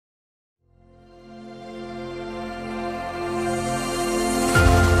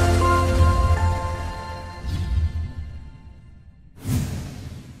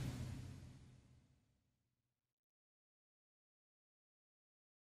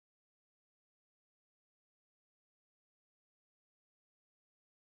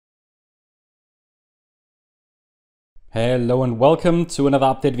Hello and welcome to another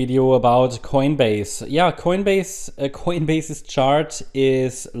update video about Coinbase. Yeah, Coinbase's chart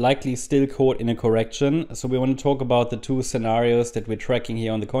is likely still caught in a correction. So we want to talk about the two scenarios that we're tracking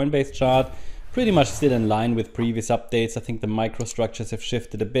here on the Coinbase chart. Pretty much still in line with previous updates. I think the microstructures have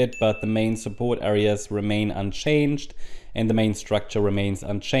shifted a bit, but the main support areas remain unchanged and the main structure remains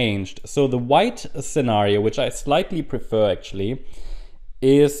unchanged. So the white scenario, which I slightly prefer actually,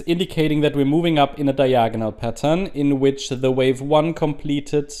 is indicating that we're moving up in a diagonal pattern in which the wave 1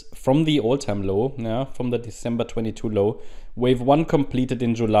 completed from the all-time low, from the December 22 low. Wave 1 completed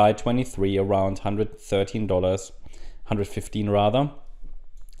in July 23 around $113, 115 rather.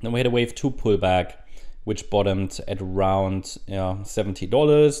 Then we had a wave 2 pullback, which bottomed at around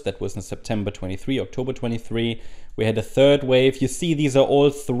 $70. That was in September 23, October 23. We had a third wave. You see, these are all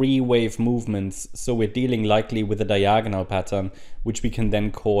three wave movements. So we're dealing likely with a diagonal pattern, which we can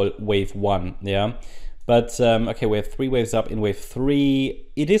then call wave 1. Yeah. But okay, we have three waves up in wave 3.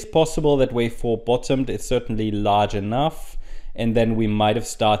 It is possible that wave 4 bottomed. It's certainly large enough. And then we might have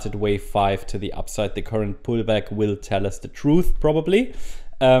started wave 5 to the upside. The current pullback will tell us the truth, probably.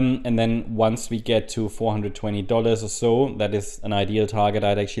 And then once we get to $420 or so, that is an ideal target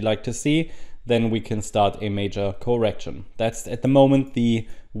I'd actually like to see, then we can start a major correction. That's at the moment the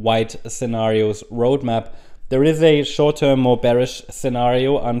white scenario's roadmap. There is a short-term, more bearish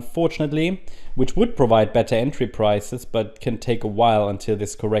scenario, unfortunately, which would provide better entry prices, but can take a while until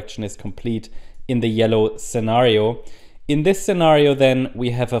this correction is complete in the yellow scenario. In this scenario, then,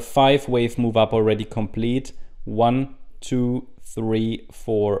 we have a 5-wave move up already complete. 1, 2, 3,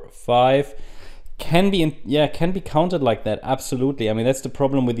 4, 5. Can be counted like that. Absolutely. I mean, that's the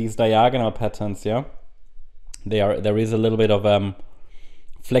problem with these diagonal patterns. Yeah, there is a little bit of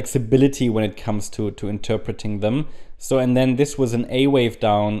flexibility when it comes to interpreting them. So, and then this was an A wave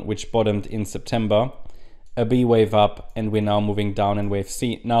down, which bottomed in September, a B wave up, and we're now moving down in wave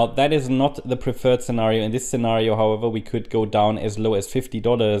C. Now, that is not the preferred scenario. In this scenario, however, we could go down as low as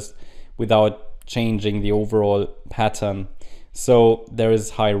 $50 without changing the overall pattern. So there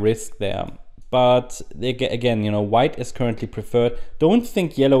is high risk there. But again, white is currently preferred. Don't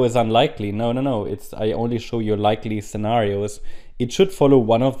think yellow is unlikely. No. I only show you likely scenarios. It should follow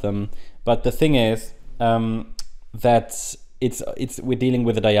one of them. But the thing is that we're dealing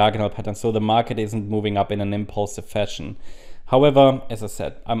with a diagonal pattern, so the market isn't moving up in an impulsive fashion. However, as I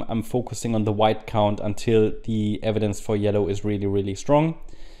said, I'm focusing on the white count until the evidence for yellow is really, really strong.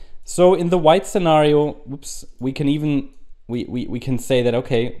 So in the white scenario, we can even we can say that,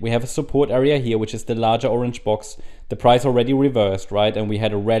 okay, we have a support area here, which is the larger orange box. The price already reversed, right? And we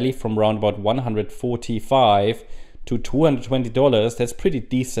had a rally from around about $145 to $220. That's pretty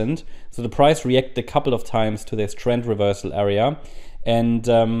decent. So the price reacted a couple of times to this trend reversal area. And,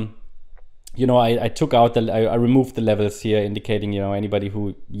 I took out I removed the levels here, indicating, anybody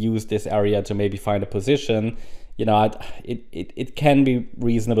who used this area to maybe find a position, it can be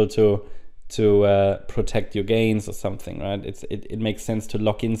reasonable to protect your gains or something, right? It makes sense to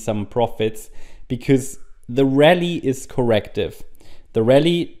lock in some profits because the rally is corrective. The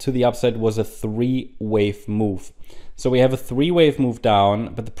rally to the upside was a 3-wave move. So we have a 3-wave move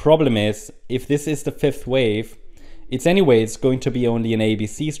down, but the problem is, if this is the 5th wave, it's going to be only an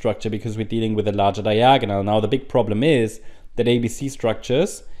ABC structure because we're dealing with a larger diagonal. Now, the big problem is that ABC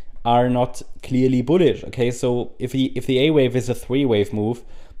structures are not clearly bullish, okay? So if the A wave is a 3-wave move,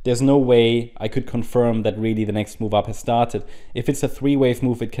 there's no way I could confirm that really the next move up has started. If it's a 3-wave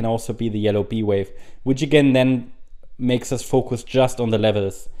move, it can also be the yellow B wave, which again then makes us focus just on the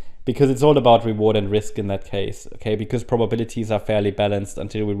levels, because it's all about reward and risk in that case, okay? Because probabilities are fairly balanced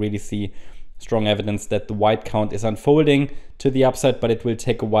until we really see strong evidence that the white count is unfolding to the upside, but it will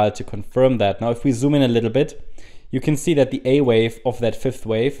take a while to confirm that. Now, if we zoom in a little bit, you can see that the A wave of that 5th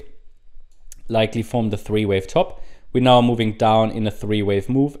wave likely formed the 3-wave top. We're now moving down in a 3-wave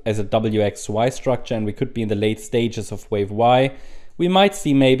move as a WXY structure, and we could be in the late stages of wave Y. We might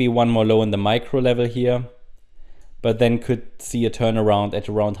see maybe one more low in the micro level here, but then could see a turnaround at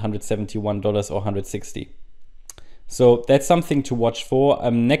around $171 or $160. So that's something to watch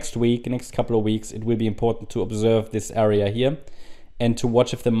for. Next couple of weeks, it will be important to observe this area here and to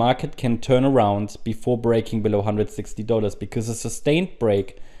watch if the market can turn around before breaking below $160, because a sustained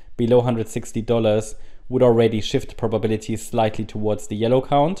break below $160 would already shift probabilities slightly towards the yellow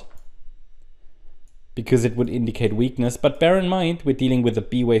count, because it would indicate weakness. But bear in mind, we're dealing with a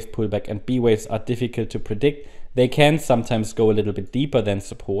B wave pullback, and B waves are difficult to predict. They can sometimes go a little bit deeper than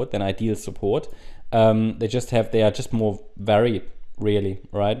ideal support. They are just more varied, really,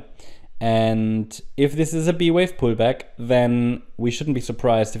 right? And if this is a B wave pullback, then we shouldn't be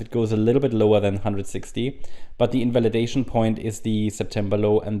surprised if it goes a little bit lower than 160. But the invalidation point is the September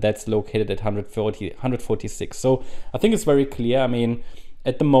low, and that's located at 146. So I think it's very clear. I mean,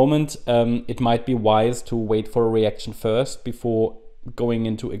 at the moment, it might be wise to wait for a reaction first before going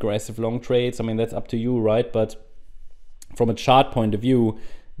into aggressive long trades. I mean, that's up to you, right? But from a chart point of view,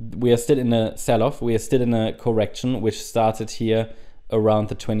 we are still in a sell-off. We are still in a correction, which started here around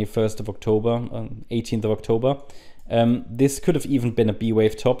the 21st of October, 18th of October. This could have even been a B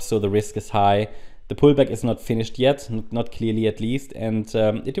wave top, so the risk is high. The pullback is not finished yet, not clearly at least, and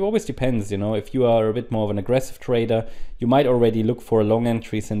it always depends, you know. If you are a bit more of an aggressive trader, you might already look for long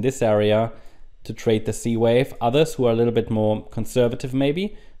entries in this area to trade the C wave. Others who are a little bit more conservative,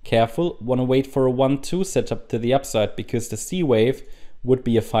 maybe careful, want to wait for a 1-2 setup to the upside, because the C wave would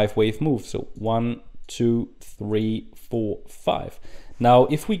be a 5-wave move. So 1, 2, 3, 4, 5. Now,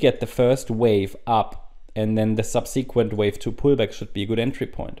 if we get the first wave up and then the subsequent wave 2 pullback should be a good entry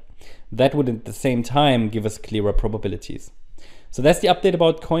point. That would at the same time give us clearer probabilities. So that's the update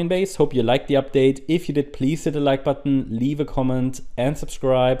about Coinbase. Hope you liked the update. If you did, please hit the like button, leave a comment and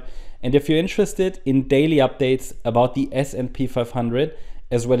subscribe. And if you're interested in daily updates about the S&P 500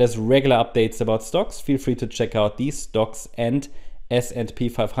 as well as regular updates about stocks, feel free to check out these stocks and S&P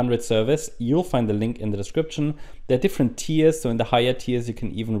 500 service. You'll find the link in the description. There are different tiers, so in the higher tiers you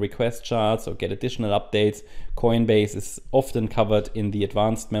can even request charts or get additional updates. Coinbase is often covered in the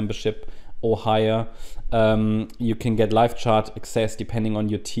advanced membership or higher. You can get live chart access depending on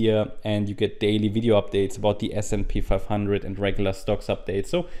your tier, and you get daily video updates about the S&P 500 and regular stocks updates.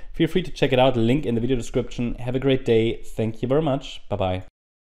 So feel free to check it out, link in the video description. Have a great day. Thank you very much. Bye-bye.